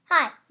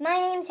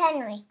name's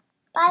Henry.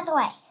 By the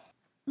way,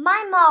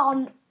 my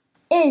mom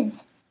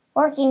is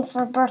working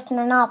for Birth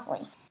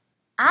Monopoly.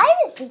 I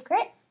have a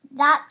secret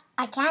that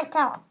I can't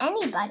tell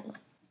anybody.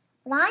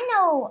 What I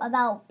know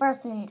about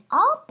Birth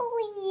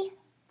Monopoly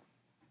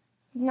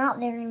is not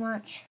very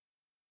much.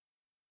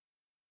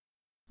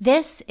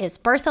 This is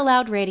Birth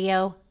Aloud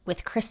Radio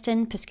with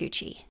Kristen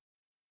Piscucci.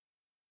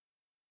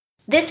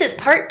 This is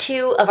part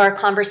 2 of our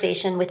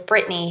conversation with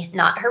Brittany,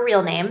 not her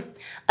real name,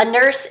 a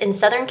nurse in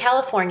Southern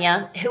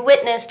California who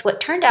witnessed what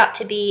turned out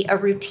to be a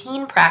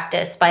routine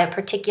practice by a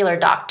particular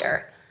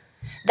doctor,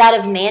 that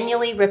of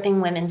manually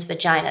ripping women's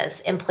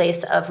vaginas in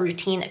place of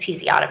routine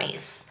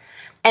episiotomies,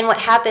 and what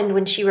happened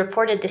when she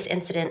reported this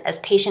incident as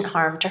patient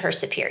harm to her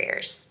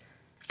superiors.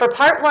 For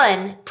part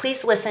 1,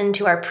 please listen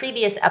to our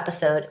previous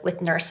episode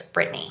with Nurse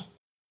Brittany.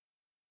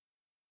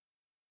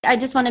 I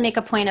just want to make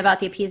a point about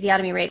the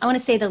episiotomy rate. I want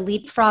to say the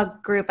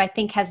Leapfrog group, I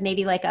think, has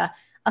maybe like a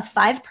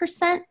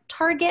 5%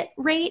 target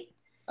rate.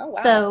 Oh,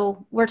 wow.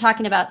 So we're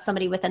talking about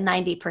somebody with a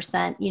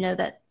 90%, you know,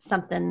 that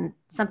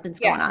something's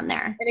going on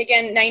there. And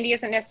again, 90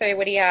 isn't necessarily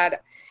what he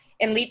had.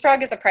 And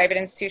Leapfrog is a private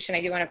institution.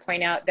 I do want to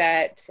point out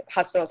that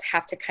hospitals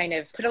have to kind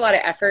of put a lot of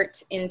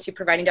effort into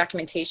providing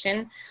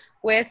documentation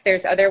with.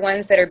 There's other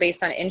ones that are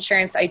based on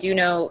insurance. I do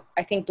know,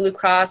 I think Blue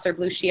Cross or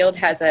Blue Shield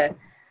has a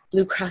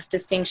Blue Cross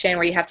distinction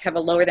where you have to have a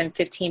lower than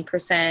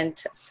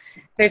 15%.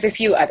 There's a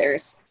few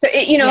others. So,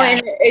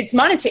 and it's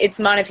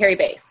monetary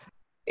based.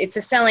 It's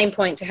a selling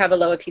point to have a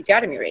low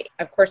episiotomy rate.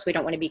 Of course, we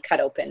don't want to be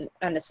cut open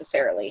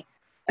unnecessarily.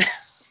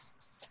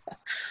 So,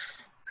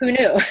 who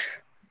knew?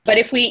 But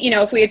if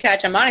we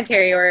attach a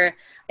monetary or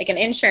like an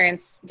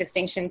insurance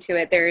distinction to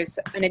it, there's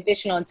an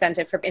additional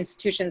incentive for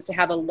institutions to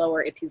have a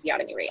lower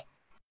episiotomy rate.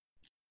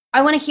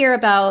 I want to hear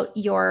about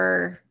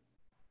your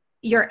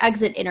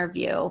exit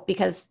interview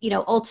because,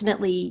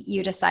 ultimately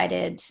you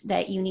decided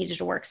that you needed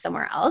to work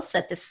somewhere else,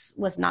 that this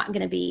was not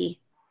going to be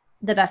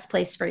the best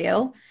place for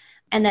you,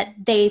 and that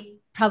they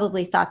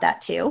probably thought that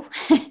too,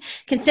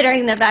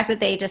 considering the fact that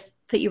they just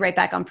put you right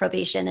back on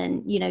probation.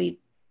 And, and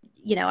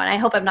I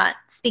hope I'm not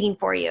speaking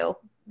for you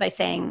by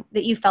saying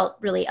that you felt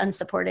really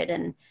unsupported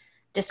and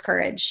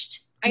discouraged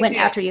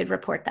after you had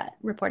reported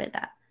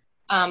that.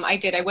 I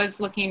did. I was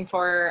looking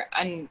for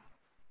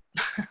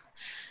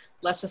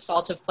less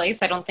assaultive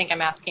place. I don't think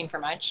I'm asking for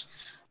much.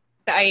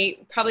 I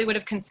probably would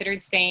have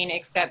considered staying,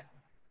 except,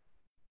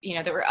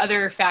 there were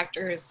other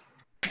factors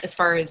as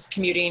far as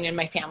commuting and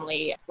my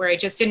family where I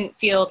just didn't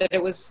feel that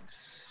it was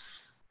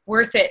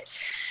worth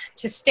it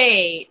to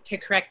stay to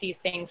correct these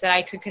things, that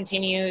I could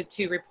continue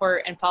to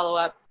report and follow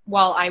up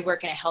while I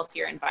work in a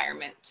healthier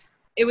environment.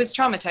 It was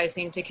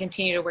traumatizing to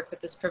continue to work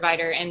with this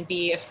provider and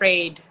be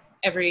afraid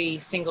every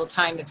single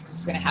time that this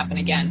was going to happen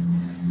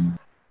again.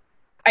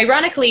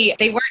 Ironically,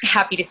 they weren't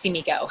happy to see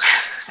me go.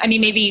 I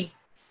mean, maybe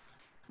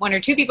one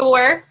or two people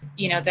were,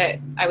 that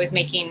I was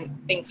making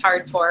things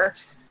hard for.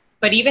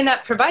 But even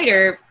that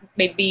provider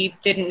maybe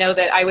didn't know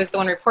that I was the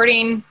one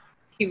reporting.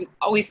 He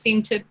always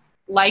seemed to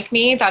like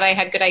me, thought I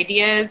had good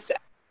ideas,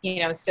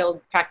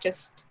 still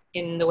practiced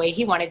in the way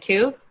he wanted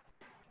to.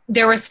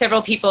 There were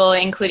several people,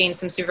 including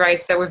some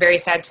supervisors, that were very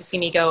sad to see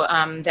me go,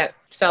 that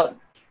felt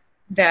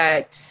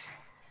that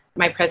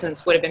my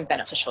presence would have been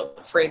beneficial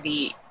for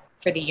the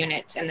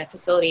unit and the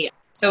facility.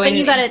 But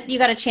you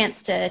got a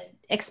chance to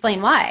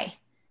explain why.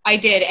 I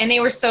did, and they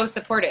were so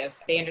supportive.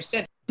 They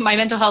understood my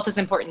mental health is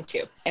important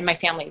too, and my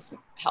family's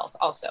health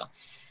also.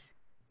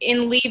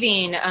 In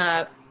leaving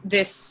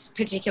this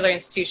particular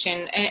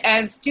institution,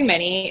 as do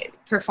many,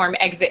 perform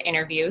exit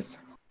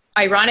interviews.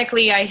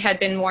 Ironically, I had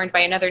been warned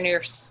by another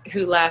nurse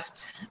who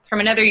left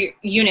from another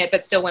unit,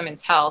 but still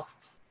women's health,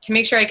 to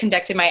make sure I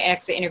conducted my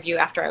exit interview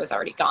after I was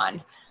already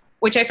gone,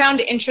 which I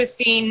found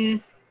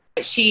interesting.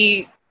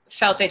 She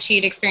felt that she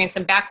had experienced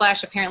some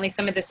backlash. Apparently,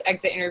 some of this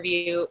exit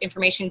interview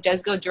information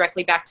does go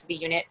directly back to the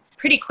unit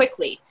pretty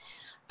quickly.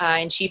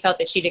 And she felt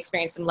that she'd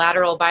experienced some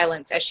lateral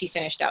violence as she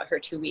finished out her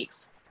 2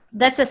 weeks.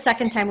 That's the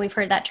second time we've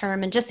heard that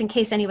term. And just in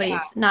case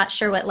anybody's not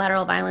sure what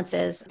lateral violence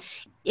is,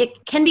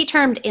 it can be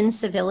termed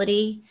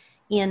incivility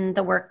in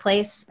the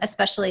workplace,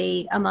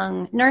 especially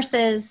among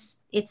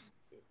nurses. It's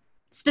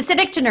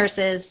specific to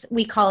nurses.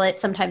 We call it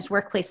sometimes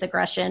workplace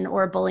aggression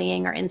or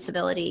bullying or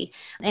incivility.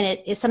 And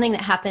it is something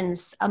that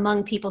happens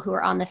among people who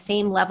are on the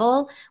same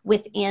level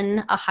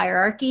within a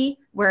hierarchy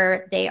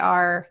where they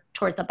are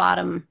toward the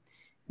bottom.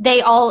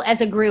 They all,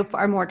 as a group,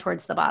 are more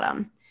towards the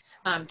bottom.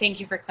 Thank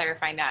you for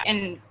clarifying that.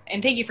 And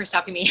thank you for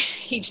stopping me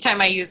each time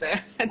I use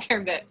a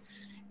term that,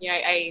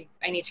 I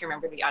need to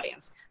remember the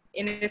audience.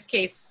 In this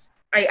case,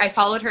 I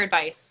followed her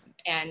advice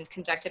and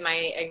conducted my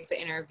exit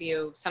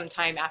interview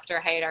sometime after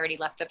I had already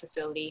left the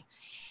facility.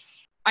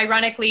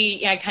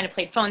 Ironically, I kind of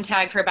played phone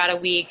tag for about a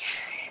week.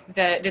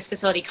 This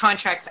facility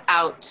contracts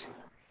out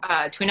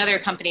to another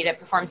company that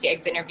performs the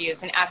exit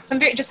interviews and asks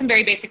some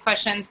very basic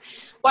questions.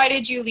 Why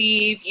did you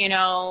leave?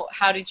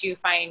 How did you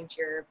find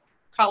your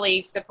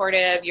colleagues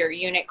supportive, your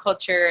unit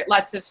culture?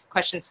 Lots of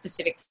questions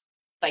specific to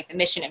like the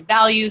mission and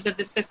values of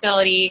this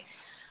facility.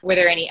 Were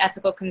there any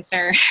ethical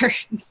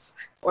concerns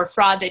or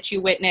fraud that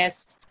you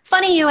witnessed?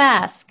 Funny you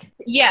ask.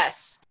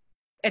 Yes.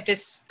 At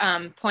this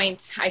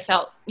point, I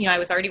felt, I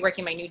was already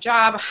working my new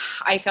job.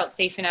 I felt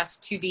safe enough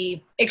to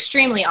be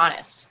extremely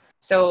honest.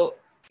 So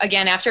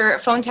again, after a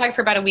phone tag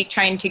for about a week,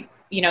 trying to,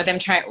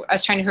 I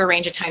was trying to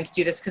arrange a time to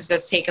do this because it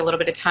does take a little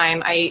bit of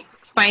time. I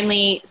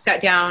finally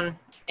sat down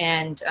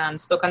and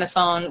spoke on the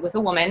phone with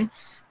a woman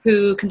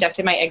who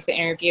conducted my exit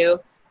interview.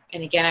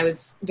 And again, I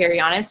was very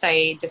honest.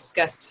 I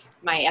discussed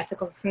my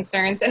ethical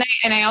concerns. And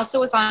I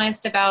also was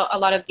honest about a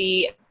lot of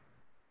the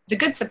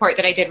good support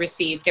that I did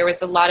receive. There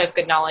was a lot of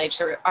good knowledge.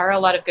 There are a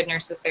lot of good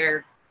nurses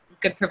there,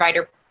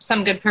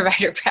 some good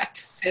provider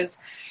practices,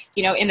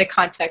 in the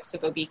context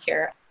of OB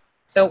care.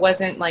 So it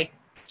wasn't like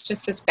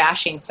just this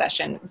bashing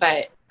session,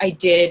 but I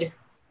did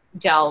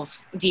delve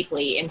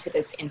deeply into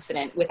this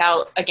incident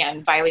without,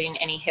 again, violating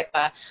any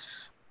HIPAA.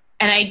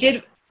 And I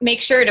did make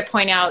sure to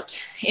point out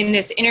in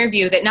this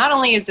interview that not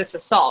only is this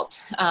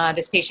assault,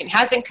 this patient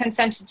hasn't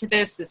consented to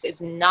this. This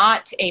is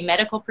not a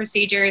medical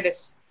procedure.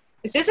 This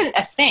isn't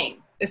a thing.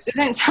 This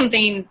isn't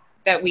something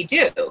that we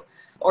do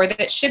or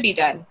that should be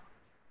done.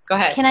 Go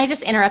ahead. Can I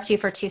just interrupt you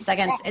for 2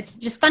 seconds? It's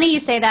just funny you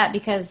say that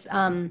because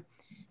I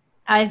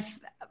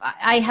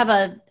have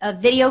a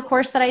video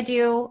course that I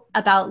do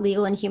about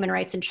legal and human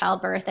rights in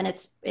childbirth, and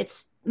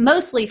it's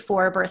mostly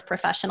for birth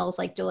professionals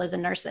like doulas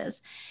and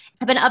nurses.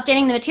 I've been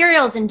updating the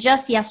materials, and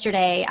just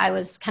yesterday I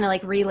was kind of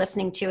like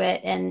re-listening to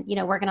it and,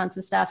 working on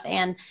some stuff.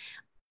 And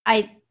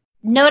I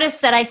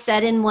noticed that I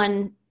said in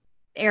one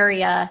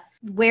area,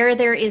 where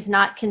there is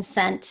not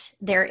consent,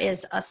 there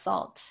is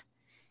assault.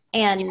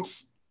 And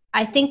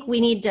I think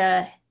we need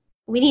to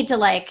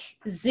like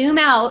zoom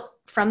out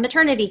from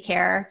maternity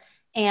care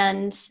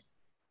and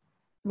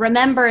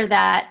remember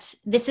that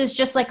this is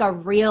just like a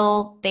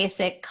real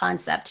basic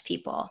concept,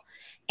 people.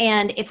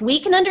 And if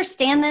we can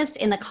understand this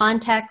in the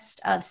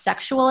context of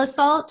sexual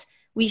assault,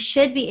 we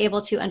should be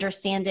able to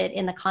understand it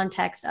in the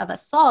context of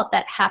assault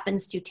that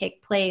happens to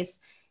take place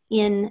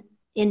in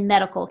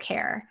medical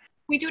care.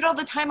 We do it all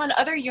the time on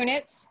other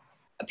units.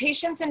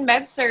 Patients in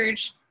med-surg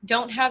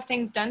don't have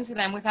things done to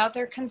them without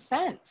their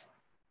consent.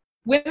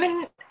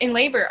 Women in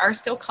labor are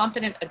still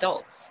competent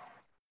adults.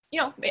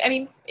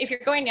 If you're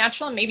going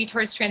natural and maybe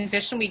towards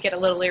transition, we get a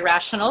little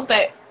irrational,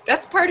 but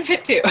that's part of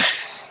it too.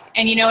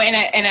 And,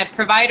 and a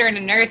provider and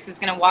a nurse is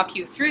going to walk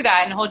you through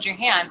that and hold your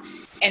hand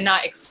and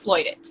not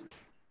exploit it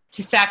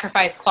to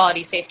sacrifice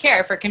quality, safe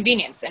care for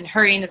convenience and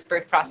hurrying this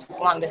birth process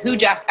along. The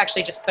WHO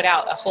actually just put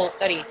out a whole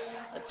study.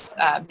 Let's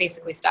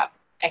basically stop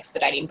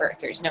expediting birth.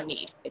 There's no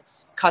need.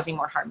 It's causing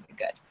more harm than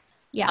good.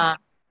 Yeah.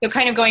 So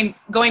kind of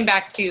going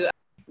back to,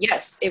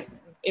 yes,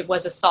 it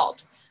was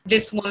assault.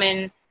 This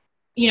woman,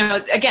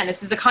 again,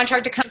 this is a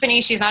contractor company.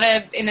 She's not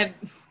a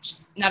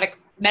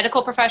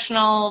medical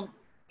professional.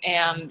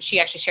 She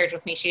actually shared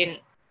with me she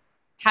didn't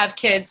have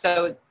kids,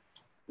 so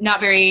not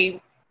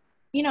very,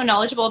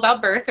 knowledgeable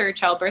about birth or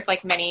childbirth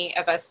like many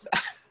of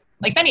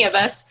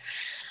us,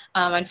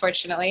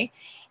 unfortunately.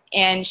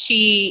 And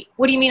she,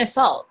 what do you mean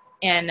assault?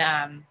 And,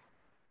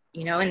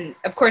 and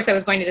of course I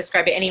was going to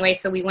describe it anyway.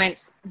 So we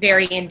went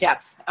very in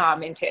depth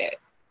into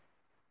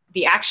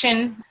the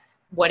action,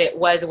 what it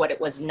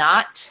was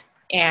not.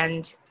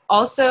 And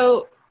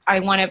also I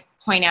want to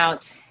point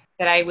out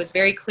that I was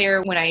very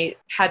clear when I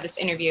had this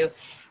interview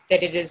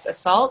that it is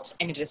assault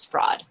and it is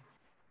fraud.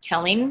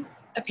 Telling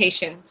a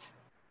patient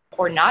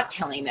or not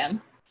telling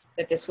them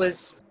that this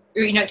was,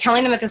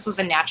 telling them that this was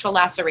a natural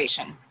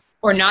laceration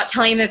or not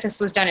telling them that this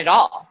was done at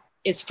all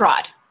is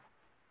fraud.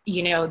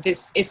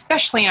 This,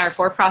 especially in our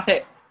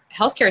for-profit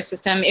healthcare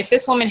system, if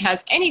this woman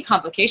has any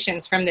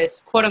complications from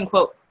this quote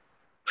unquote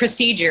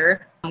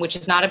procedure, which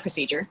is not a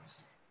procedure,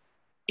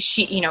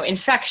 she,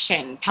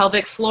 infection,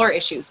 pelvic floor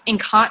issues,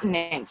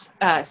 incontinence,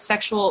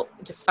 sexual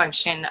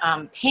dysfunction,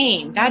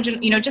 pain,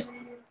 vaginal, just,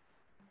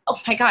 oh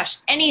my gosh,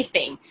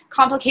 anything,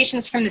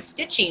 complications from the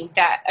stitching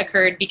that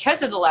occurred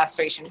because of the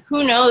laceration.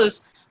 Who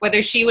knows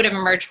whether she would have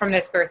emerged from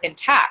this birth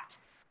intact?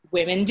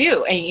 Women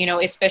do.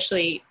 And,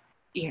 especially,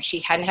 she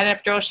hadn't had an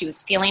epidural. She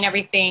was feeling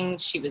everything.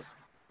 She was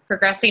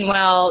progressing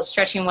well,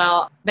 stretching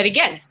well. But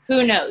again,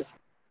 who knows?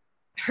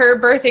 Her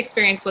birth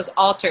experience was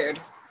altered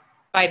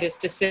by this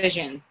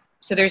decision.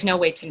 So there's no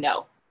way to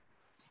know.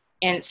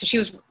 And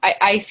so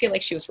I feel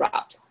like she was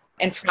robbed.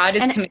 And fraud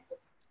is committed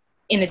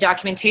in the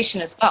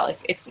documentation as well. If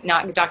it's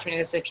not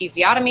documented as a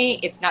episiotomy,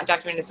 it's not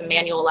documented as a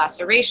manual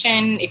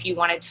laceration. If you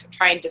wanted to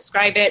try and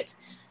describe it,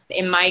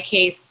 in my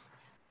case,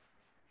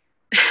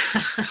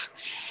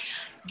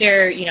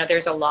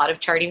 there's a lot of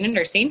charting and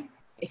nursing.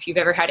 If you've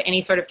ever had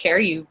any sort of care,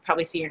 you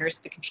probably see your nurse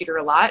at the computer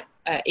a lot.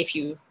 If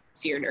you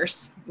see your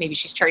nurse, maybe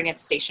she's charting at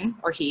the station,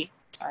 or he,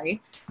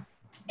 sorry.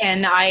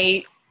 And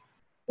I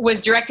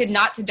was directed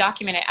not to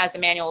document it as a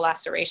manual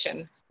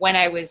laceration when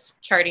I was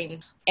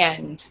charting,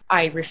 and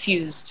I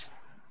refused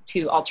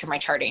to alter my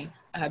charting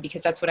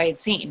because that's what I had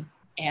seen.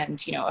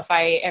 And, if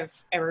I have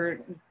ever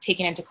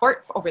taken into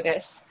court over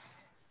this,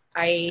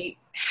 I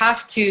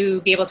have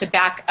to be able to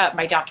back up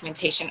my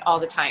documentation all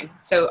the time.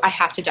 So I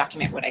have to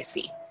document what I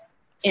see.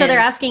 So they're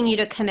asking you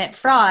to commit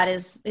fraud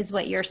is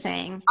what you're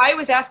saying. I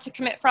was asked to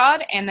commit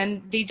fraud, and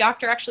then the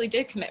doctor actually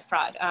did commit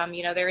fraud.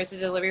 There is a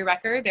delivery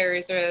record. There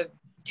is a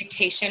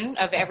dictation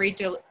of every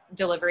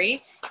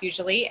delivery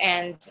usually,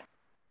 and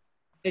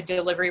the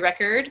delivery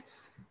record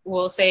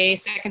will say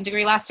 2nd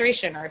degree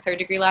laceration or 3rd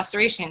degree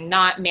laceration,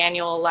 not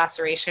manual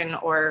laceration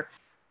or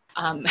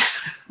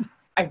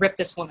I ripped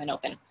this woman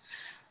open.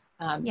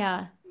 I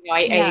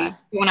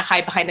want to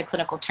hide behind the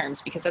clinical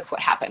terms because that's what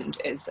happened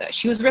is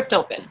she was ripped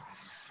open.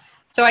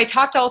 So I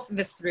talked all of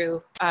this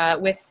through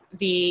with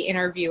the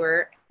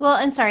interviewer. Well,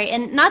 and sorry,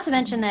 and not to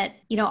mention that,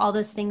 all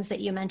those things that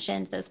you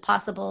mentioned, those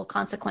possible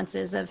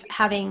consequences of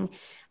having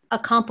a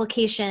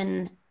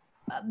complication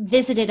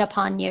visited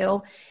upon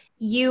you,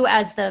 you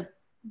as the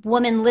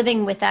woman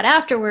living with that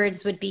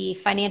afterwards would be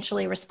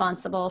financially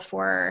responsible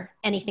for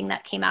anything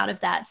that came out of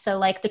that. So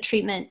like the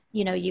treatment,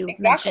 you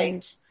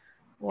mentioned.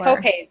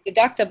 Copays,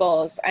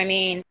 deductibles.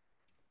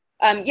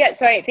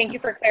 So I thank you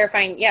for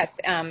clarifying. Yes,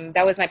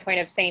 that was my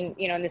point of saying,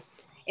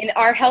 in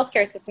our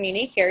healthcare system,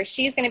 uniQure,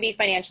 she's going to be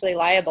financially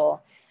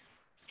liable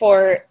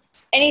for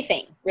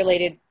anything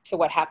related to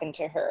what happened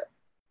to her.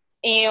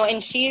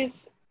 And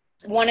she's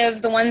one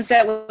of the ones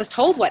that was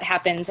told what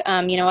happened.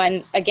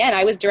 And again,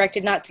 I was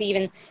directed not to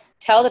even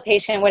tell the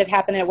patient what had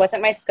happened, that it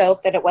wasn't my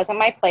scope, that it wasn't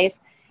my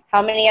place.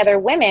 How many other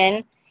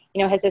women,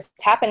 has this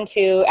happened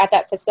to at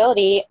that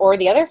facility or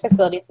the other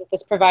facilities that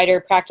this provider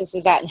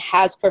practices at and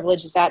has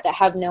privileges at that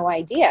have no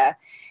idea?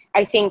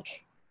 I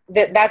think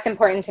that's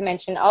important to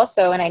mention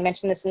also, and I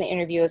mentioned this in the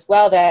interview as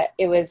well, that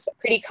it was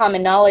pretty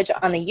common knowledge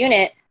on the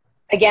unit,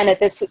 again, that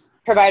this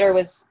provider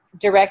was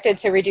directed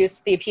to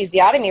reduce the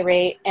episiotomy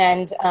rate,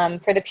 and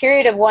for the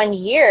period of 1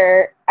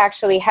 year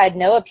actually had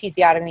no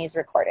episiotomies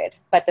recorded,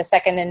 but the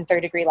 2nd and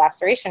 3rd degree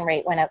laceration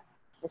rate went up,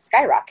 was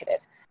skyrocketed.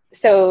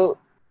 So,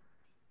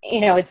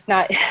 it's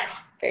not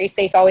very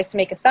safe always to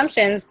make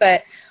assumptions,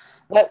 but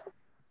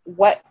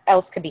what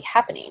else could be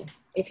happening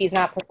if he's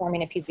not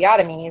performing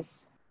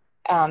episiotomies?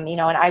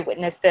 And I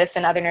witnessed this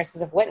and other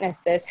nurses have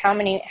witnessed this. How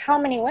many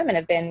women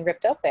have been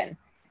ripped open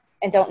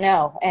and don't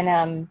know?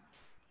 And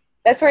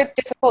that's where it's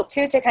difficult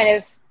too to kind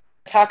of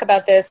talk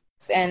about this,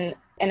 and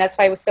that's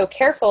why I was so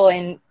careful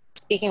in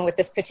speaking with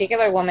this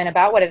particular woman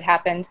about what had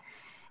happened.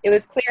 It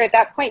was clear at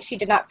that point she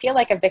did not feel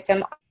like a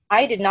victim.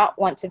 I did not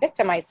want to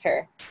victimize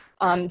her.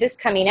 This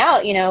coming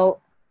out,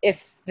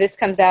 if this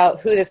comes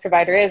out who this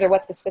provider is or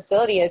what this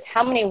facility is,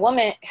 how many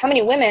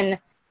women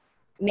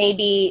may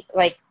be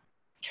like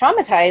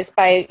traumatized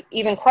by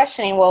even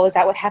questioning, well, is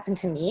that what happened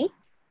to me?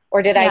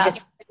 Or did I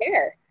just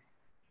care?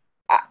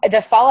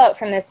 The fallout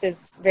from this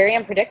is very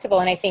unpredictable,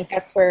 and I think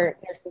that's where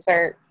nurses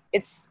are.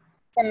 It's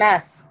a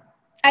mess.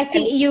 I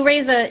think you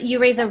raise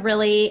a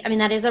really,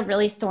 that is a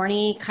really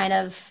thorny kind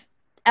of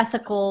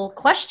ethical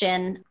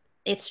question.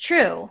 It's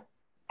true.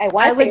 I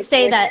would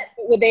say that.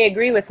 Would they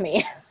agree with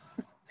me?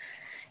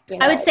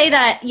 I would say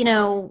that,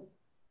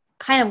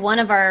 kind of one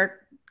of our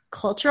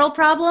cultural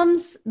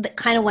problems,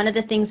 kind of one of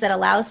the things that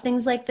allows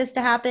things like this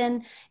to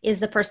happen is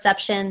the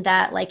perception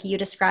that, like you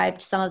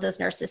described some of those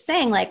nurses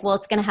saying, like, well,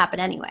 it's going to happen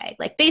anyway.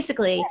 Like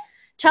basically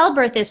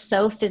childbirth is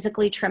so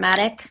physically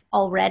traumatic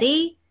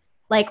already.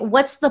 Like,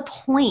 what's the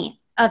point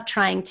of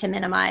trying to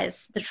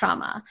minimize the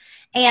trauma?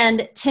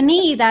 And to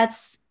me,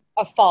 that's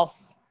a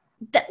false.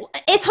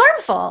 It's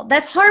harmful.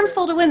 That's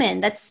harmful to women.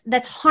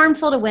 That's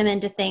harmful to women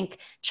to think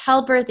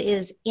childbirth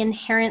is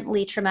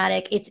inherently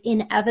traumatic. It's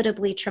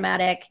inevitably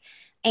traumatic.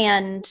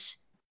 And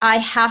I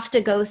have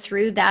to go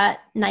through that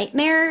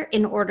nightmare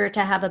in order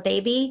to have a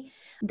baby.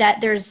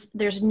 That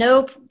there's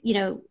no,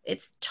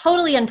 it's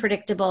totally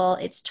unpredictable.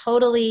 It's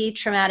totally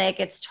traumatic.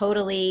 It's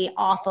totally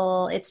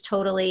awful. It's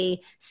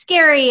totally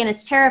scary and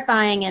it's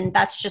terrifying. And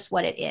that's just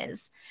what it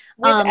is.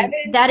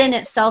 That in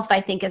itself,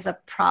 I think, is a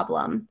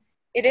problem.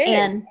 It is.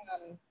 And,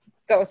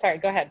 go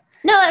ahead.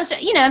 No,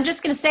 I'm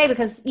just going to say,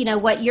 because,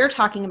 what you're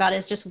talking about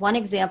is just one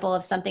example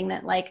of something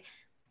that, like,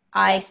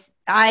 I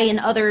and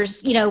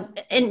others,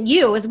 and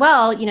you as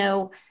well,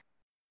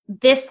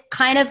 this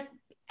kind of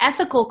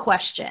ethical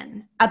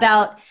question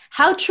about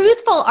how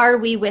truthful are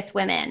we with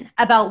women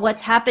about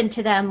what's happened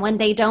to them when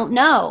they don't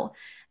know.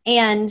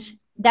 And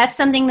that's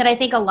something that I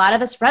think a lot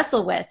of us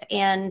wrestle with.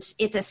 And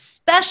it's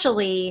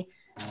especially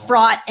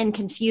fraught and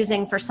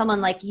confusing for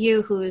someone like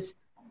you who's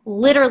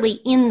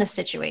literally in the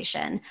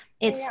situation.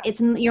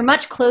 You're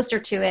much closer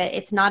to it.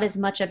 It's not as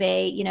much of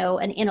a,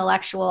 an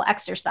intellectual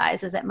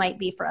exercise as it might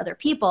be for other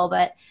people.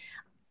 But,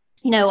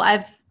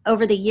 I've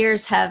over the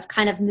years have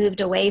kind of moved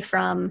away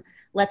from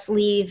let's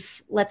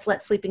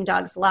let sleeping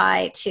dogs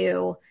lie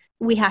to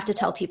we have to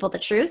tell people the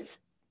truth.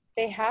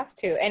 They have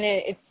to. And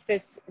it's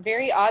this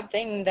very odd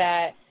thing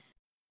that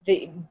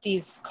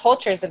these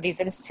cultures of these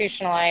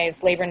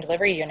institutionalized labor and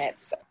delivery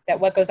units, that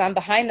what goes on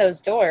behind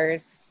those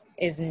doors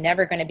is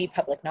never going to be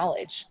public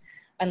knowledge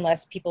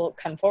unless people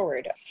come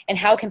forward. And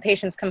how can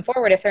patients come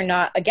forward if they're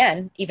not,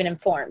 again, even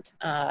informed?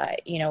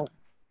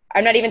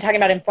 I'm not even talking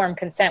about informed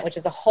consent, which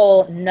is a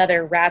whole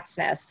nother rat's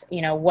nest.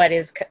 What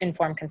is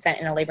informed consent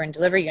in a labor and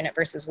delivery unit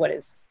versus what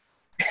is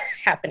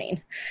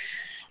happening.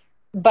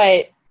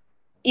 But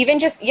even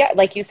just, yeah,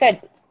 like you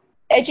said,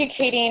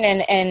 educating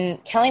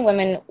and telling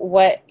women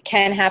what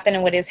can happen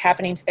and what is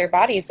happening to their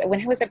bodies.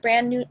 When I was a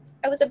brand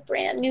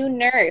new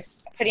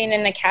nurse putting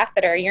in a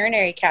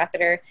urinary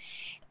catheter.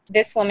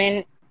 This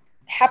woman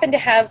happened to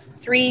have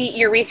 3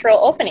 urethral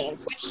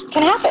openings, which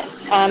can happen.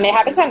 It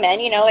happens on men,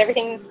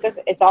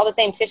 it's all the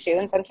same tissue.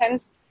 And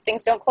sometimes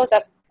things don't close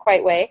up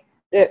quite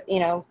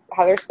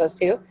how they're supposed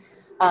to.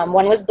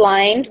 One was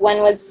blind, one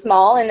was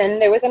small, and then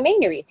there was a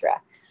main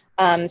urethra.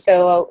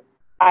 So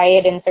I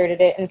had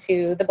inserted it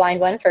into the blind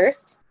one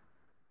first.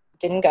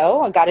 Didn't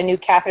go. I got a new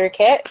catheter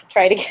kit,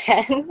 tried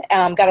again,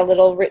 got a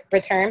little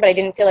return, but I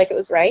didn't feel like it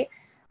was right.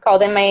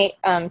 Called in my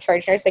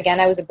charge nurse. Again,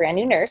 I was a brand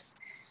new nurse.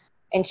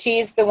 And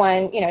she's the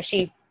one,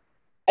 she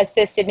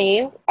assisted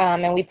me,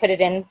 and we put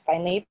it in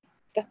finally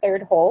the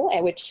 3rd hole,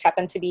 which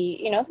happened to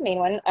be, the main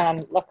one.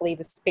 Luckily,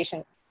 this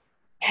patient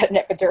had an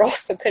epidural,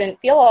 so couldn't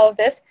feel all of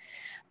this.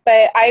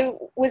 But I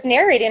was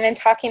narrating and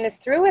talking this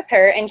through with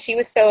her, and she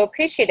was so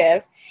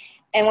appreciative.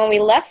 And when we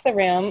left the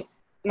room,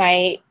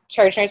 my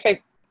charge nurse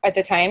at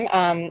the time,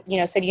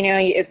 said,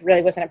 it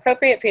really wasn't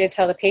appropriate for you to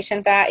tell the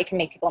patient that. It can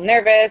make people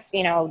nervous,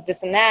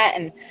 this and that.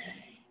 And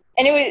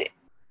it was,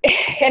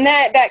 and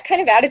that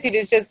kind of attitude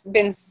has just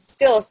been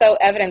still so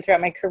evident throughout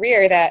my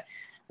career, that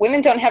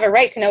women don't have a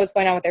right to know what's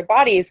going on with their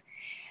bodies.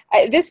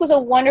 This was a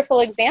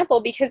wonderful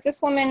example, because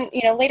this woman,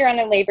 later on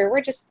in labor,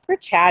 we're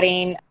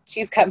chatting,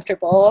 she's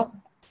comfortable.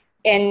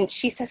 And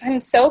she says, I'm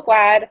so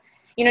glad,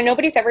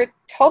 nobody's ever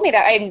told me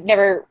that. I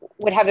never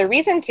would have the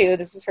reason to.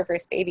 This is her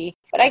first baby.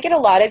 But I get a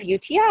lot of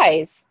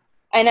UTIs.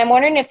 And I'm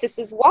wondering if this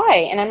is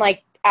why. And I'm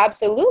like,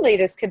 absolutely,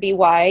 this could be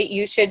why.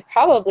 You should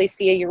probably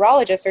see a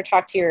urologist or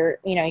talk to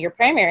your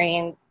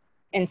primary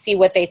and see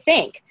what they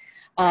think.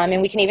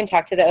 And we can even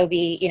talk to the OB,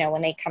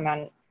 when they come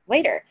on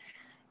later.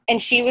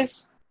 And she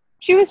was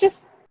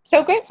just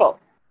so grateful.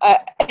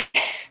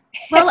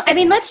 Well, I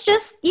mean, let's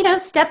just,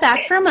 step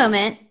back for a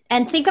moment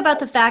and think about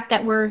the fact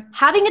that we're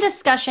having a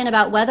discussion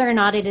about whether or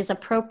not it is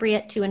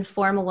appropriate to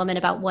inform a woman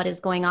about what is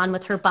going on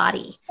with her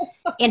body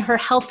in her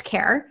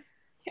healthcare.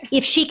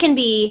 If she can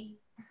be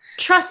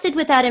trusted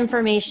with that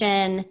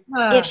information,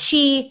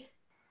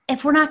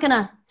 if we're not going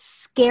to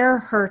scare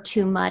her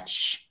too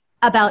much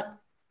about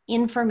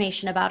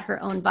information about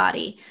her own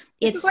body.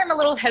 This is why I'm a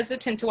little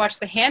hesitant to watch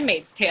The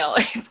Handmaid's Tale.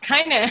 It's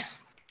kind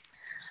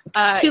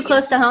of too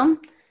close to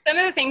home. Some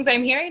of the things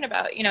I'm hearing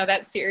about,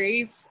 that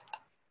series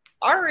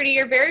already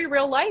are very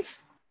real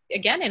life.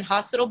 Again, in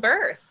hospital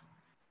birth.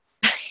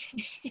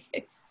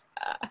 It's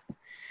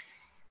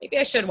maybe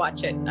I should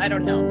watch it. I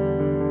don't know.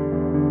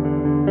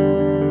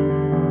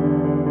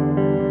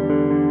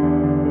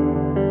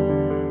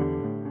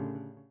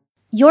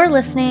 You're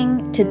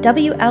listening to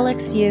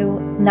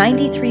WLXU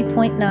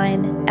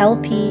 93.9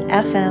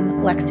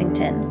 LP-FM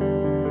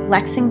Lexington,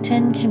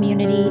 Lexington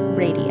Community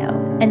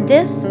Radio. And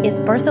this is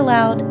Birth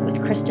Aloud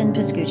with Kristen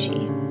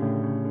Piscucci.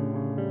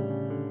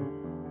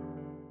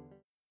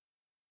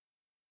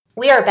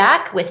 We are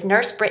back with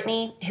Nurse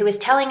Brittany, who is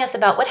telling us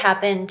about what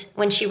happened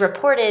when she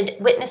reported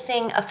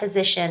witnessing a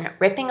physician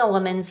ripping a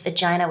woman's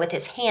vagina with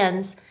his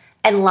hands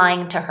and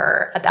lying to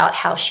her about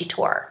how she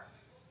tore.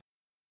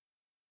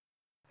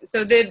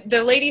 So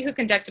the lady who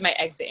conducted my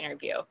exit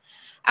interview,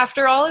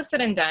 after all is said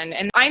and done,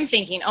 and I'm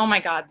thinking, oh my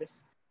God,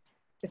 this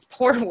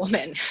poor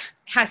woman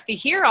has to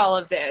hear all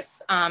of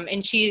this.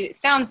 And she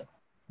sounds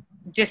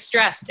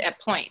distressed at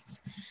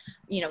points,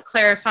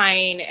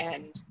 clarifying.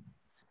 And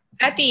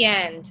at the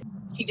end,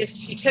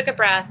 she took a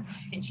breath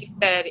and she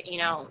said,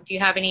 do you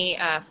have any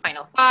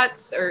final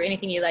thoughts or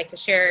anything you'd like to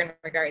share in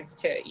regards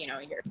to,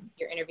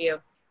 your interview?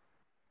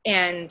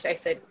 And I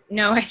said,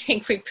 no, I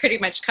think we pretty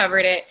much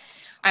covered it.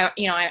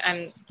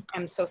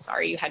 I'm so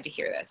sorry you had to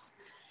hear this.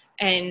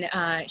 And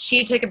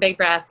she took a big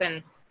breath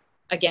and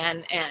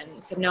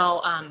said,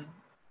 no,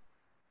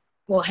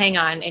 well, hang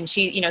on. And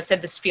she,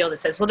 said the spiel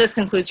that says, well, this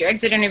concludes your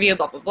exit interview,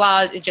 blah, blah,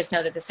 blah. Just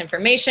know that this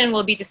information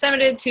will be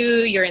disseminated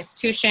to your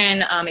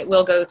institution. It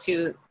will go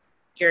to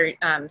your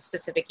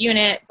specific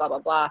unit, blah, blah,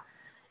 blah.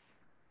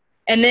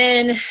 And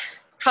then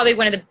probably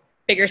one of the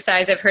bigger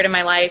sighs I've heard in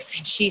my life.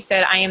 And she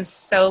said, I am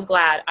so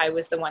glad I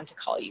was the one to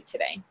call you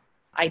today.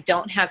 I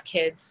don't have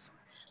kids.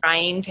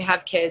 Trying to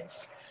have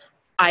kids.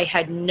 I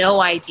had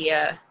no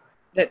idea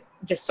that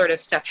this sort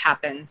of stuff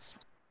happens.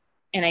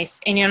 And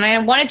I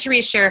wanted to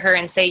reassure her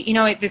and say,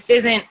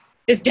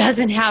 this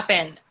doesn't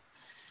happen.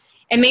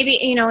 And maybe,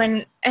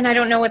 and I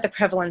don't know what the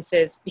prevalence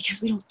is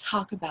because we don't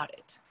talk about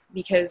it,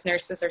 because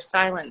nurses are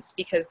silenced,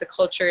 because the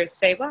cultures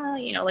say,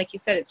 well, like you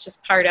said, it's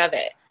just part of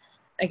it.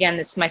 Again,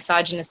 this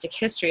misogynistic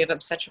history of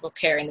obstetrical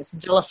care and this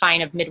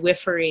vilifying of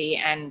midwifery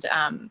and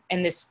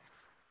this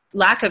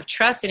lack of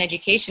trust in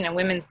education in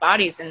women's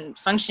bodies and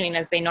functioning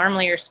as they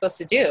normally are supposed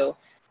to do.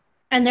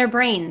 And their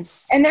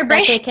brains.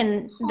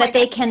 That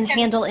they can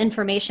handle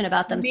information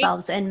about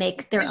themselves and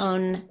make their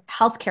own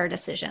healthcare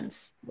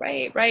decisions.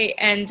 Right.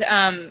 And,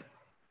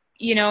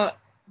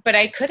 but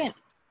I couldn't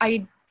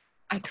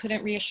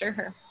reassure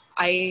her.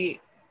 I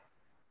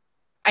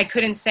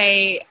couldn't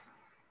say,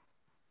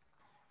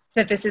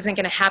 that this isn't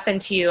going to happen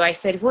to you, I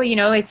said, well,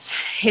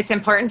 it's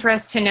important for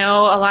us to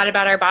know a lot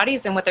about our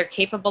bodies and what they're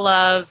capable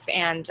of.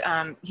 And,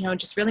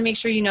 just really make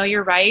sure you know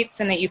your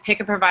rights and that you pick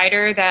a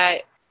provider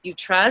that you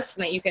trust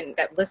and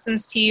that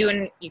listens to you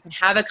and you can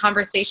have a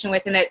conversation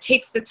with and that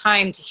takes the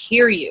time to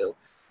hear you.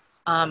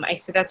 I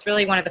said, that's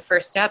really one of the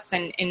first steps.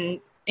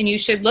 And you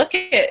should look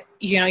at,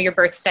 your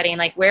birth setting,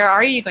 like where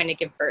are you going to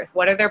give birth?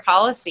 What are their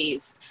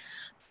policies?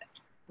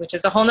 Which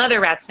is a whole nother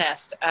rat's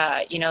nest.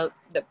 The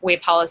way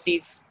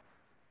policies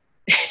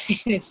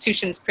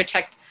institutions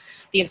protect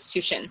the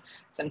institution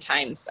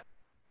sometimes.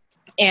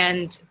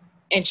 And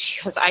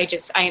she goes, I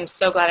am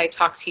so glad I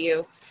talked to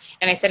you.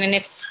 And I said, and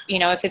if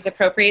it's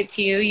appropriate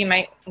to you, you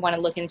might want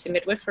to look into a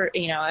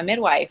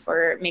midwife,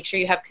 or make sure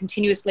you have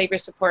continuous labor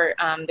support.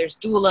 There's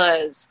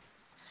doulas.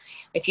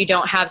 If you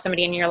don't have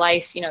somebody in your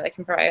life, that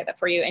can provide that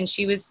for you. And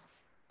she was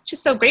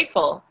just so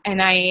grateful.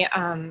 And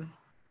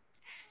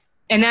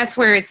and that's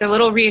where it's a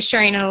little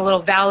reassuring and a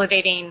little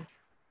validating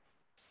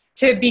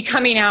to be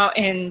coming out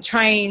and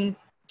trying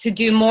to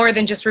do more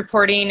than just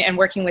reporting and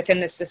working within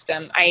the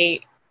system.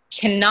 I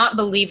cannot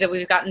believe that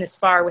we've gotten this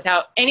far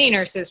without any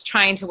nurses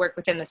trying to work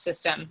within the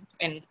system.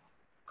 And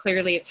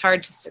clearly it's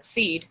hard to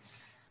succeed.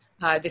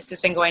 This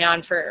has been going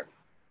on for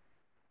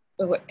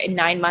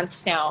 9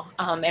 months now.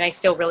 And I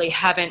still really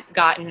haven't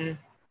gotten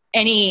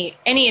any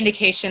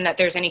indication that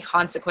there's any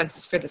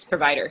consequences for this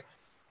provider.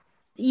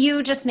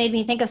 You just made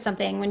me think of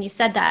something when you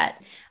said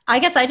that. I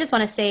guess I just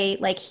want to say,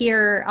 like,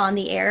 here on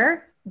the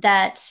air,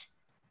 that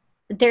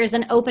there's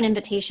an open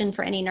invitation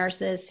for any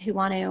nurses who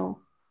want to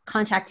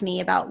contact me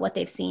about what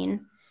they've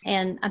seen.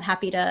 And I'm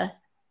happy to,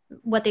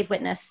 what they've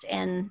witnessed.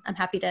 And I'm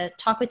happy to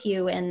talk with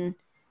you and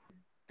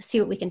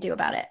see what we can do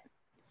about it.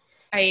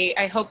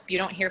 I hope you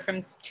don't hear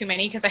from too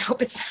many, because I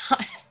hope it's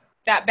not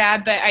that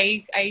bad, but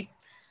I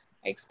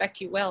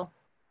expect you will.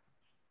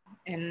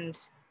 And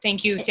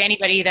thank you to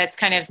anybody that's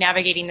kind of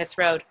navigating this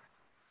road.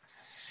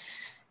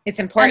 It's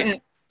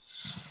important.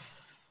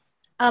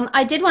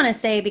 I did want to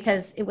say,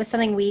 because it was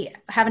something we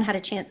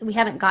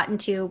haven't gotten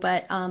to,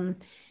 but,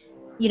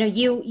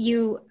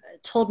 you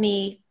told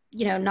me,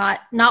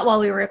 not while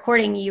we were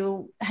recording,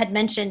 you had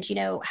mentioned,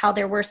 how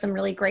there were some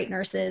really great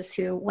nurses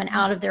who went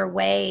out of their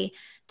way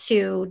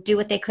to do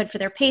what they could for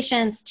their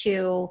patients,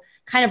 to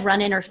kind of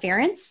run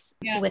interference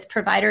with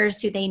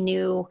providers who they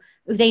know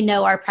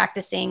are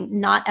practicing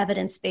not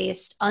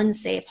evidence-based,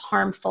 unsafe,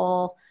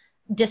 harmful,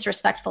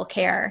 disrespectful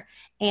care.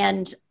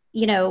 And,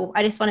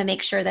 I just want to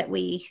make sure that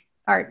we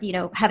are,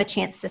 have a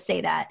chance to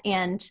say that.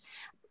 And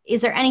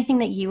is there anything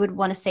that you would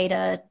want to say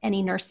to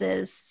any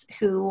nurses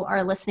who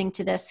are listening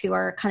to this, who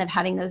are kind of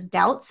having those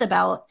doubts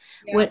about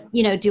what,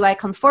 do I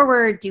come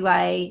forward? Do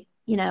I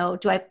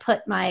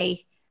put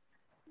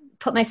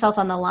myself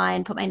on the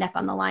line, put my neck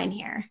on the line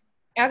here?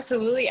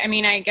 Absolutely. I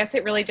mean, I guess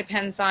it really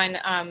depends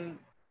on,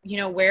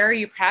 where are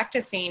you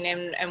practicing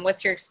and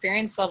what's your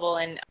experience level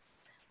and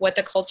what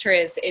the culture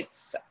is.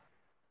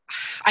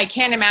 I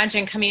can't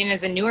imagine coming in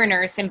as a newer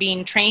nurse and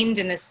being trained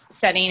in this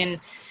setting and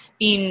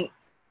being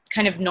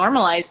kind of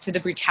normalized to the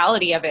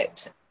brutality of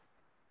it.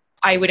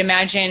 I would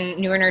imagine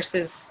newer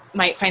nurses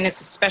might find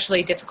this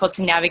especially difficult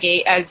to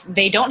navigate, as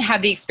they don't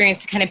have the experience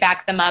to kind of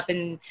back them up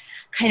and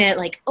kind of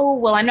like, oh,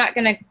 well, I'm not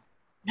going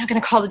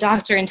to call the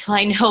doctor until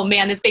I know,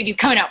 man, this baby's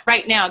coming out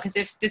right now. Because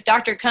if this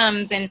doctor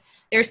comes and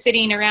they're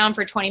sitting around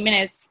for 20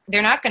 minutes,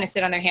 they're not going to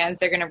sit on their hands.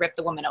 They're going to rip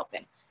the woman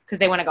open because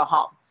they want to go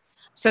home.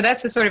 So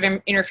that's the sort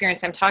of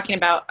interference I'm talking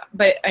about.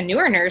 But a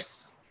newer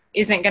nurse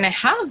isn't going to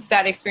have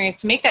that experience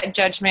to make that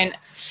judgment.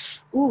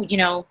 Ooh,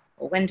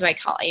 when do I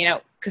call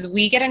it? Because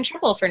we get in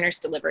trouble for nurse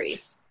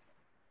deliveries.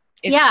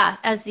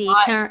 As the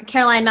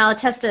Caroline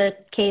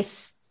Malatesta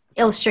case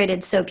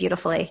illustrated so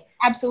beautifully.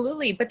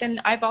 Absolutely. But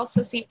then I've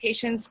also seen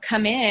patients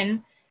come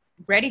in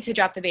ready to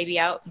drop the baby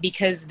out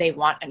because they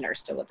want a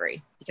nurse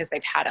delivery, because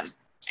they've had them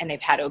and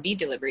they've had OB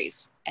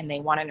deliveries and they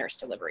want a nurse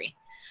delivery.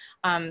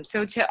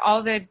 So to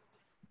all the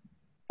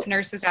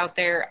nurses out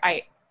there,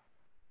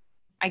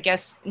 I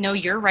guess know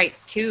your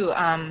rights too.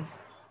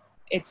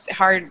 It's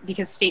hard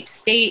because state to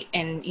state,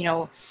 and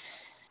I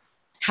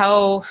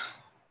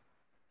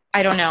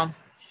don't know.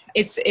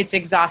 It's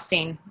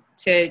exhausting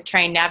to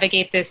try and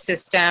navigate this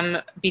system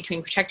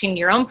between protecting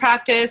your own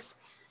practice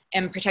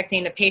and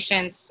protecting the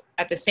patients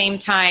at the same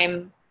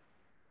time.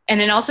 And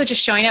then also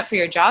just showing up for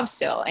your job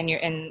still and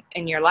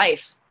in your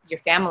life,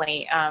 your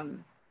family.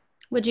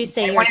 Would you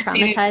say you're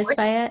traumatized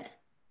by it?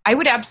 I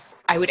would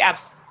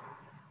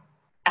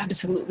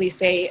absolutely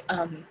say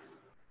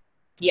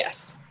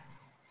yes.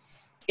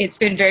 It's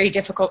been very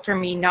difficult for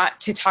me not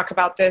to talk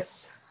about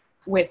this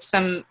with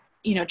some,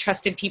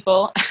 trusted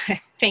people.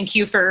 Thank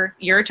you for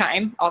your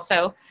time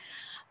also.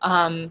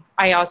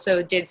 I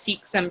also did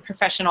seek some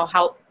professional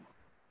help,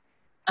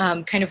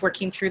 kind of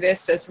working through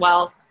this as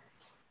well,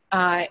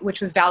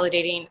 which was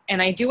validating.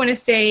 And I do want to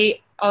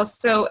say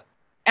also,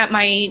 at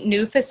my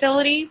new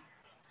facility,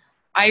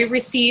 I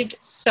received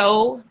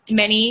so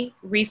many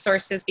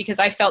resources because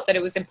I felt that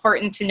it was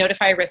important to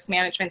notify risk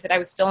management that I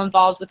was still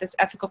involved with this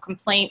ethical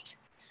complaint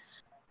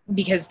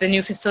because the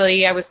new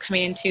facility I was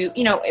coming into,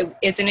 it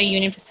isn't a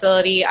union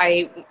facility.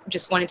 I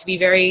just wanted to be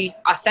very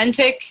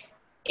authentic.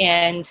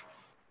 And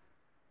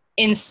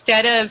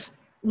instead of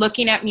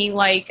looking at me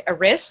like a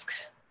risk,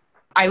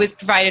 I was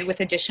provided with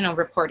additional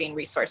reporting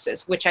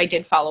resources, which I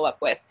did follow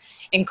up with,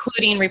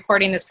 including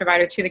reporting this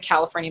provider to the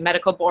California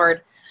Medical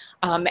Board,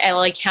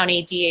 LA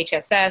County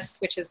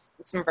DHSS, which is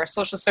some of our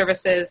social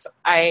services.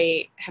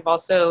 I have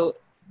also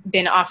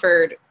been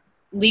offered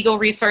legal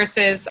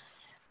resources.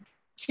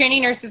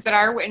 Training nurses that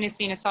are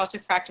witnessing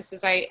assaultive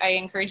practices, I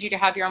encourage you to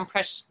have your own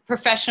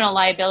professional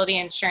liability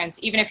insurance,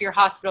 even if your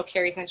hospital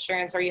carries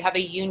insurance or you have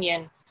a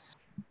union,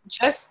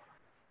 just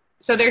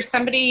so there's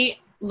somebody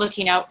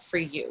looking out for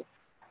you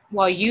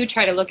while you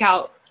try to look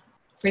out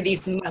for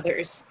these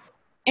mothers.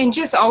 And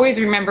just always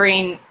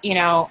remembering,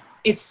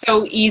 it's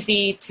so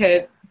easy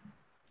to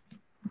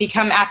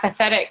become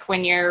apathetic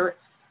when you're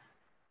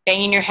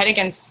banging your head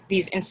against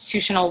these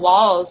institutional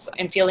walls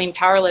and feeling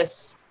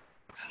powerless.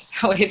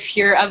 So if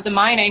you're of the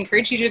mind, I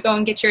encourage you to go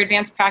and get your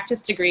advanced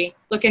practice degree.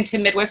 Look into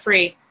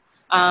midwifery.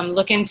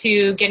 Look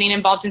into getting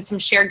involved in some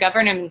shared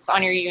governance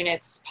on your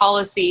units,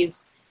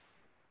 policies.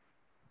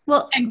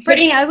 Well,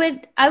 Brittany, I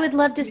would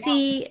love to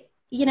see,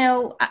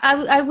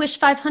 I wish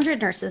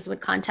 500 nurses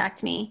would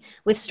contact me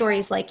with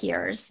stories like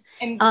yours.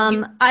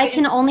 I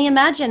can only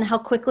imagine how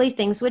quickly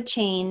things would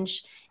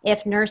change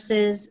if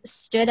nurses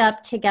stood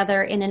up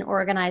together in an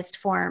organized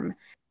form.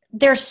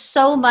 There's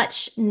so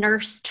much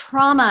nurse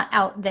trauma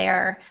out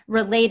there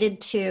related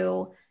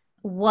to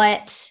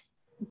what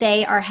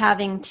they are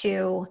having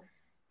to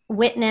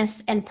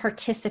witness and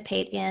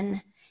participate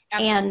in.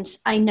 Absolutely. And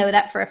I know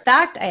that for a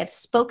fact. I have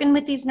spoken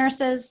with these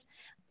nurses.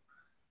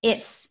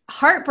 It's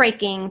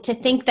heartbreaking to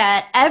think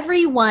that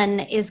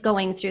everyone is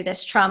going through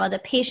this trauma, the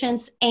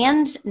patients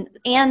and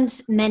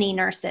many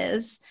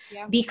nurses,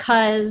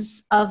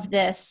 because of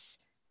this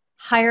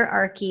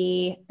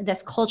hierarchy,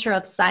 this culture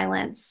of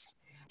silence.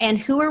 And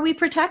who are we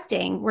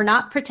protecting? We're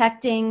not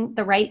protecting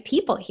the right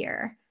people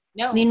here.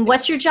 No. I mean,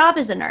 what's your job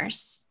as a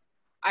nurse?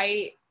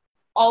 I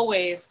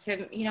always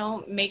to,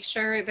 make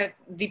sure that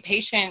the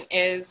patient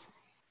is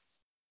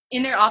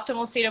in their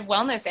optimal state of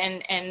wellness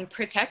and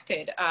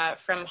protected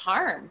from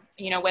harm,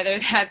 whether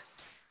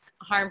that's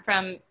harm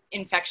from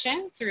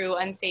infection through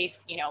unsafe,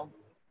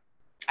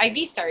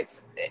 IV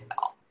starts,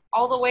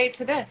 all the way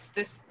to this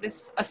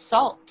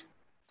assault.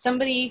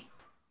 Somebody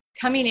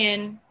coming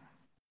in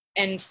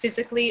and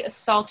physically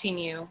assaulting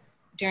you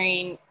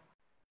during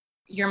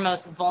your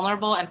most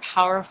vulnerable and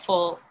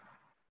powerful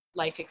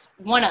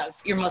one of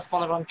your most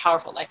vulnerable and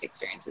powerful life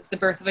experiences, the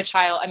birth of a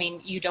child. I mean,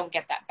 you don't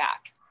get that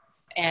back.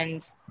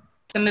 And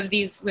some of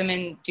these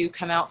women do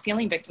come out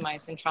feeling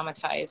victimized and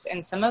traumatized,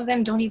 and some of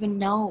them don't even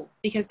know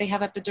because they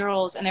have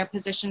epidurals and they're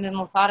positioned in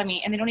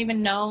lithotomy, and they don't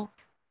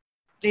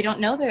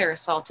know that they're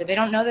assaulted. They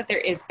don't know that there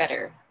is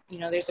better.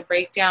 There's a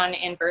breakdown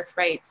in birth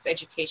rights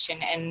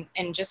education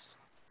and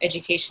just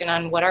education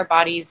on what our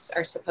bodies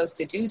are supposed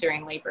to do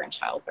during labor and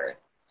childbirth.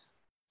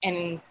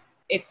 And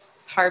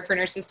it's hard for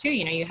nurses too.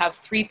 You have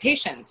 3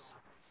 patients.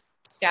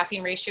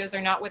 Staffing ratios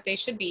are not what they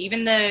should be.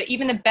 Even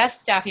the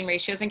best staffing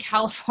ratios in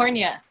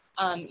California,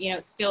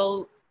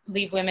 still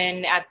leave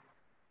women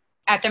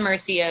at the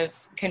mercy of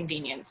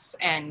convenience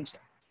and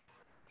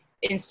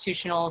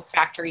institutional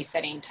factory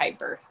setting type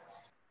birth,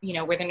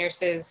 where the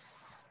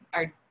nurses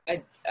are,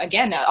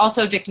 again,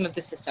 also a victim of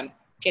the system,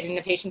 getting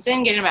the patients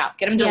in, getting them out,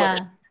 get them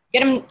delivered.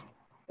 Get them,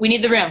 we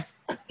need the room.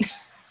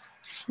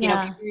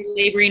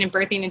 Laboring and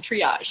birthing and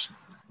triage.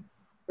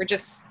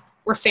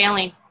 We're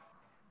failing.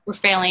 We're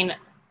failing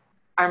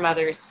our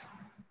mothers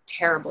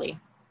terribly.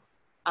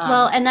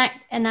 Well, and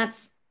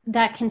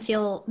that can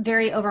feel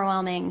very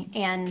overwhelming.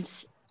 And,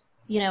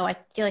 I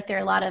feel like there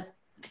are a lot of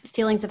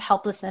feelings of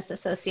helplessness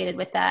associated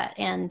with that.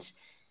 And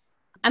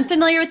I'm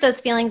familiar with those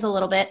feelings a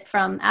little bit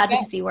from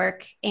advocacy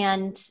work.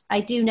 And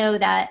I do know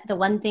that the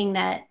one thing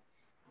that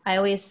I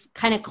always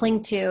kind of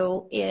cling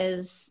to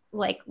is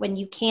like when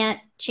you can't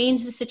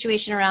change the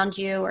situation around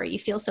you or you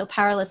feel so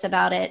powerless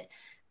about it,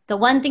 the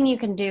one thing you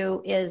can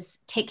do is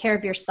take care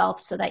of yourself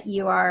so that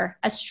you are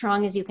as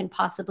strong as you can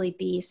possibly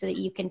be so that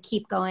you can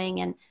keep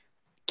going and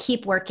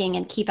keep working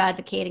and keep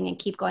advocating and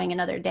keep going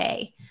another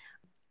day.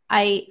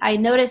 I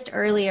noticed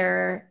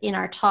earlier in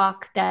our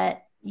talk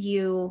that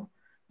you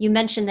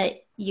mentioned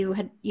that you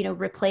had,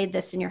 replayed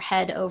this in your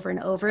head over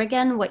and over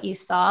again, what you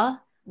saw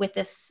with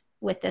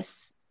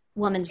this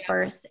woman's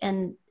birth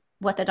and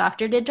what the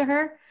doctor did to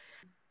her.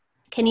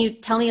 Can you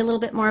tell me a little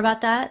bit more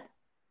about that?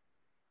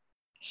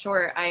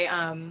 Sure.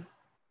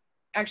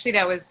 Actually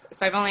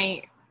I've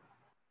only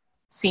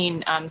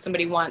seen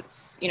somebody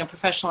once,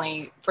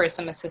 professionally for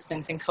some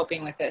assistance in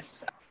coping with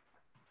this.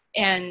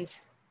 And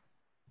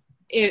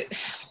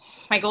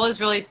my goal has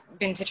really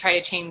been to try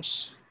to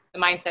change the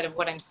mindset of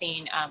what I'm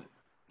seeing.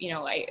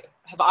 I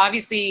have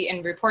obviously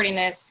in reporting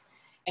this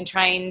and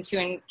trying to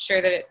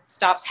ensure that it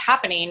stops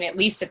happening, at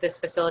least at this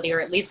facility or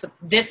at least with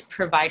this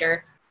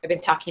provider. I've been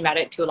talking about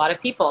it to a lot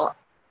of people.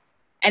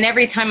 And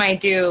every time I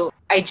do,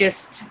 I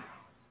just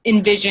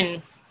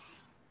envision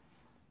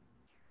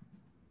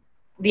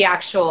the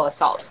actual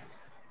assault.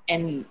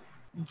 and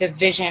the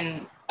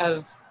vision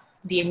of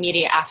the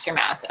immediate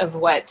aftermath of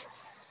what,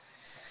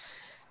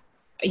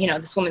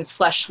 this woman's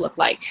flesh looked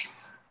like.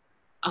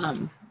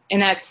 And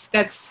that's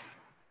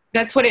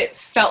what it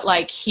felt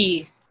like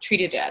he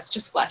treated it as,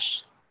 just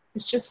flesh.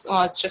 It's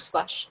just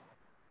flesh.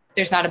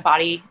 There's not a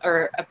body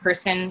or a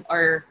person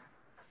or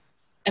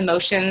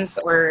emotions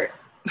or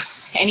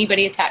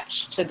anybody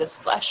attached to this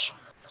flesh.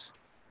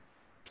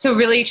 So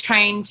really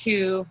trying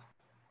to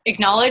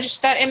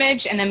acknowledge that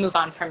image and then move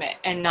on from it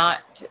and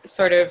not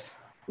sort of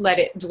let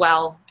it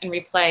dwell and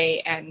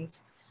replay. And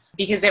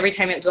because every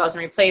time it dwells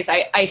and replays,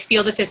 I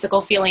feel the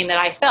physical feeling that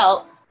I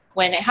felt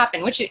when it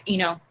happened, which,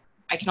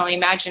 I can only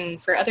imagine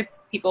for other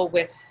people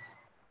with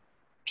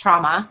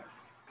trauma,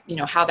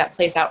 how that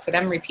plays out for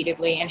them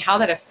repeatedly and how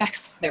that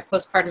affects their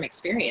postpartum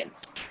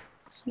experience.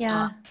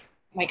 Yeah.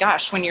 My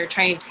gosh, when you're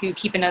trying to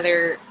keep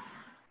another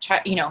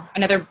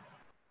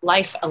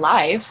life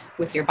alive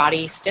with your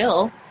body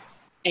still,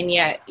 and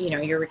yet,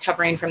 you're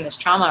recovering from this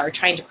trauma or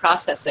trying to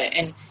process it.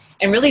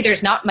 And really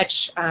there's not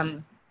much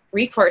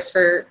recourse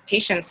for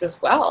patients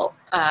as well.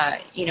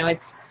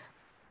 It's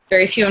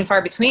very few and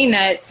far between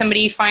that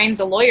somebody finds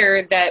a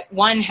lawyer that,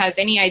 one, has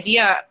any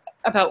idea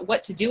about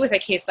what to do with a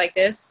case like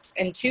this,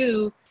 and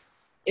two,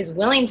 is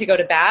willing to go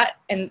to bat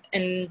and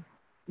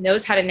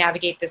knows how to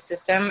navigate this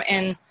system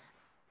and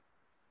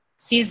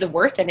sees the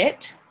worth in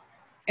it.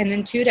 And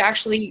then two, to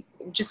actually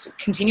just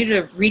continue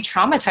to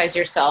re-traumatize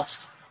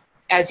yourself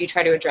as you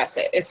try to address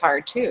it is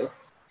hard too.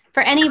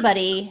 For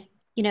anybody,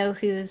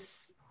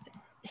 who's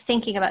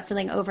thinking about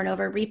something over and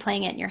over,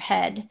 replaying it in your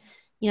head,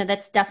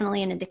 that's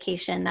definitely an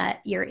indication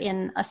that you're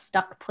in a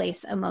stuck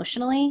place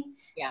emotionally.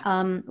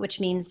 Yeah. Which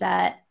means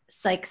that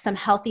it's like some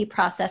healthy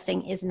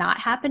processing is not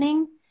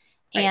happening.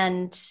 Right.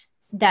 And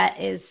that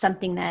is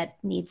something that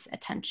needs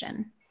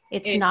attention.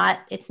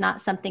 It's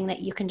not something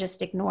that you can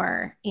just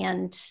ignore.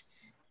 And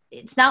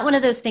it's not one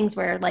of those things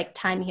where like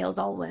time heals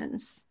all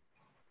wounds.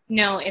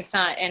 No, it's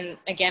not. And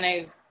again,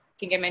 I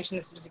think I mentioned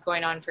this was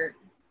going on for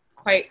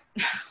quite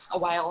a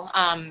while.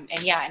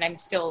 And I'm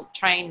still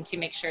trying to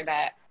make sure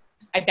that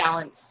I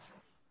balance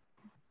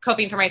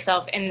coping for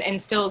myself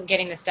and still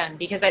getting this done,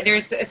 because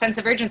there's a sense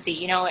of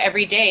urgency.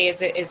 Every day,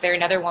 is there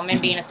another woman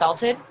being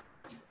assaulted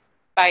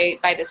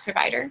by this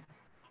provider?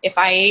 If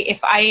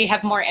I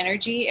have more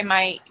energy, am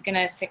I going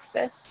to fix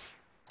this?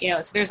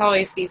 So there's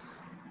always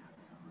these,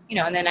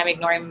 and then I'm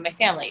ignoring my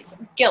family's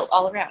guilt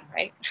all around,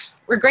 right?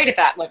 We're great at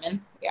that,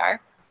 women. We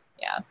are.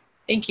 Yeah.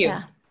 Thank you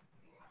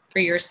for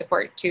your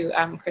support too,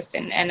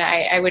 Kristen. And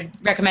I would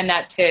recommend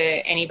that to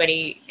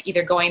anybody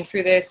either going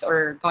through this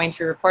or going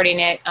through reporting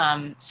it.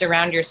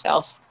 Surround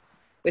yourself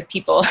with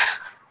people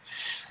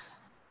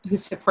who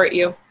support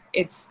you.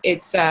 It's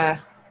a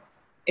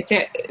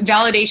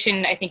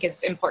validation, I think,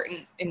 is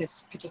important in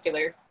this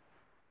particular,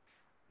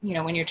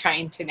 when you're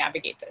trying to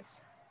navigate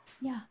this.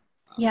 Yeah.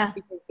 Yeah.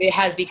 Because it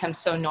has become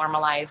so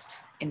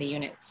normalized in the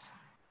units.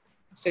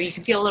 So you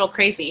can feel a little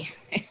crazy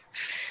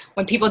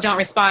when people don't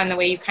respond the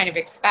way you kind of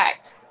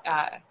expect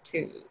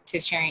to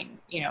sharing,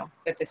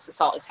 that this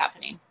assault is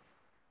happening.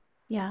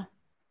 Yeah.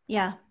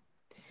 Yeah.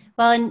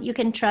 Well, and you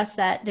can trust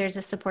that there's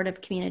a supportive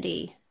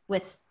community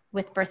with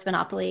Birth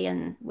Monopoly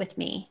and with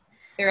me.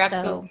 There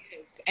absolutely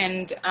is.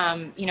 And,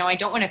 I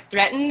don't want to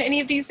threaten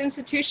any of these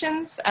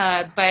institutions,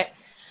 but,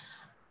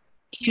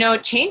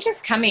 change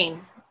is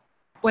coming,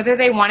 whether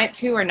they want it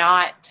to or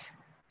not.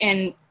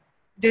 And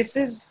this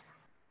is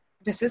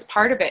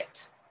part of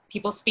it.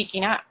 People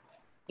speaking up,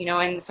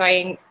 and so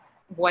I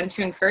want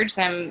to encourage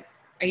them.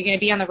 Are you going to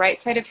be on the right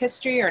side of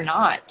history or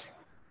not?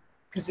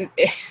 Because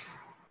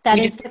that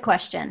is the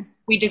question.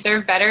 We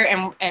deserve better.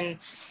 And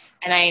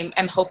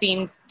I'm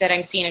hoping that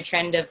I'm seeing a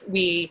trend of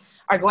we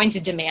are going to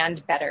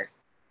demand better.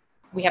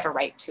 We have a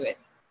right to it.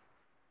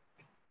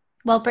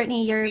 Well,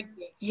 Brittany,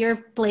 you're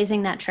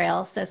blazing that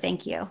trail. So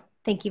thank you.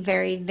 Thank you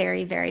very,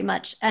 very, very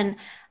much. And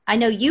I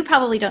know you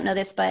probably don't know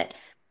this, but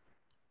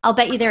I'll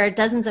bet you there are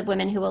dozens of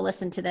women who will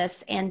listen to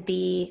this and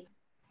be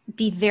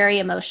very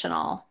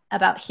emotional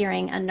about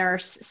hearing a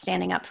nurse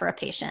standing up for a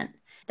patient.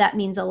 That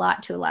means a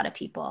lot to a lot of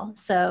people.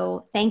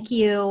 So thank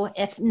you.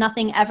 If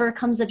nothing ever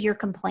comes of your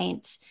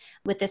complaint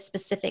with this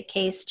specific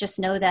case, just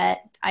know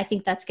that I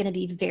think that's going to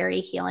be very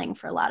healing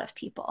for a lot of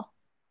people.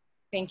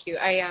 Thank you.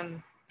 I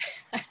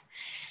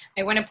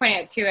want to point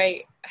out too,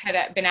 I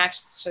had been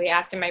actually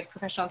asked in my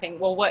professional thing,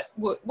 well,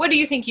 what do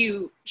you think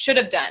you should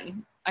have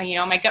done?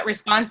 My gut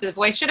response is,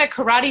 well, I should have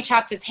karate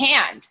chopped his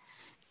hand.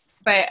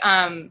 But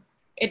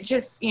it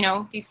just,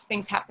 these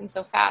things happen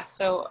so fast.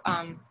 So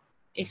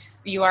if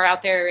you are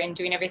out there and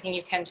doing everything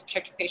you can to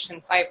protect your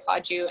patients, I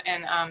applaud you.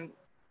 And,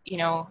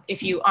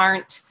 if you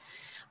aren't,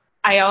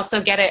 I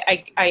also get it.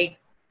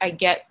 I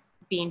get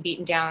being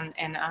beaten down,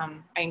 and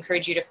I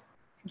encourage you to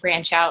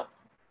branch out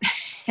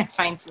and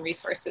find some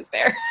resources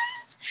there.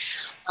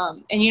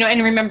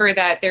 And remember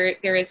that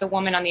there is a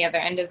woman on the other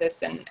end of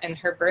this, and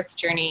her birth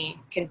journey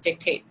can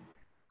dictate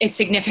a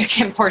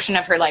significant portion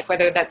of her life,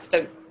 whether that's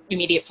the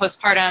immediate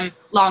postpartum,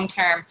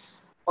 long-term,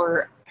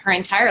 or her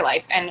entire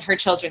life and her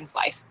children's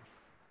life.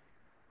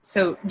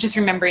 So just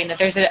remembering that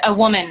there's a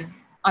woman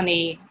on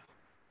the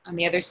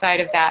other side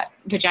of that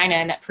vagina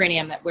and that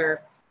perineum that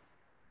we're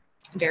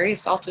very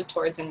assaulted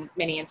towards in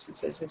many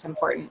instances is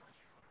important.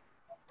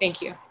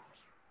 Thank you.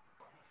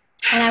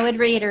 And I would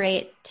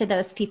reiterate to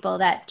those people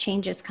that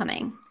change is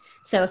coming.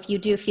 So if you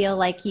do feel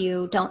like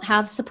you don't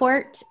have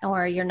support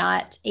or you're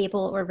not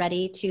able or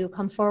ready to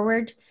come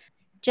forward,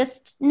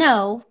 just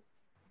know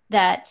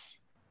that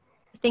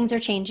things are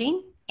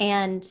changing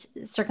and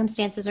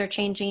circumstances are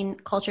changing,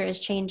 culture is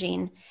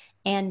changing.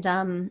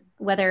 And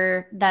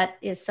whether that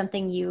is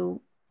something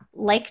you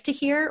like to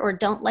hear or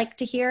don't like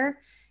to hear,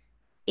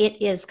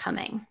 it is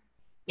coming.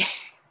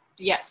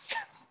 Yes.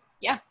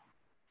 Yeah.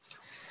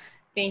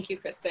 Thank you,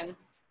 Kristen.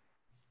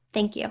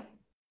 Thank you.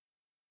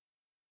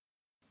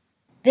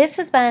 This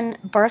has been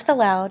Birth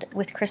Aloud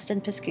with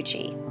Kristen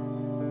Piscucci.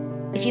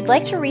 If you'd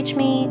like to reach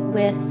me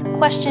with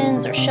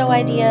questions or show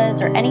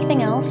ideas or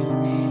anything else,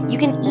 you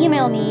can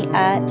email me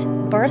at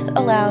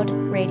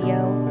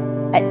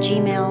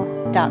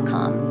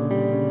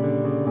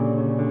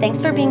birthaloudradio@gmail.com.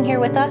 Thanks for being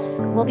here with us.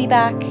 We'll be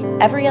back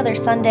every other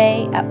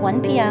Sunday at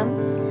 1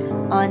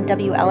 p.m. on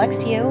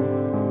WLXU.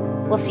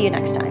 We'll see you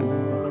next time.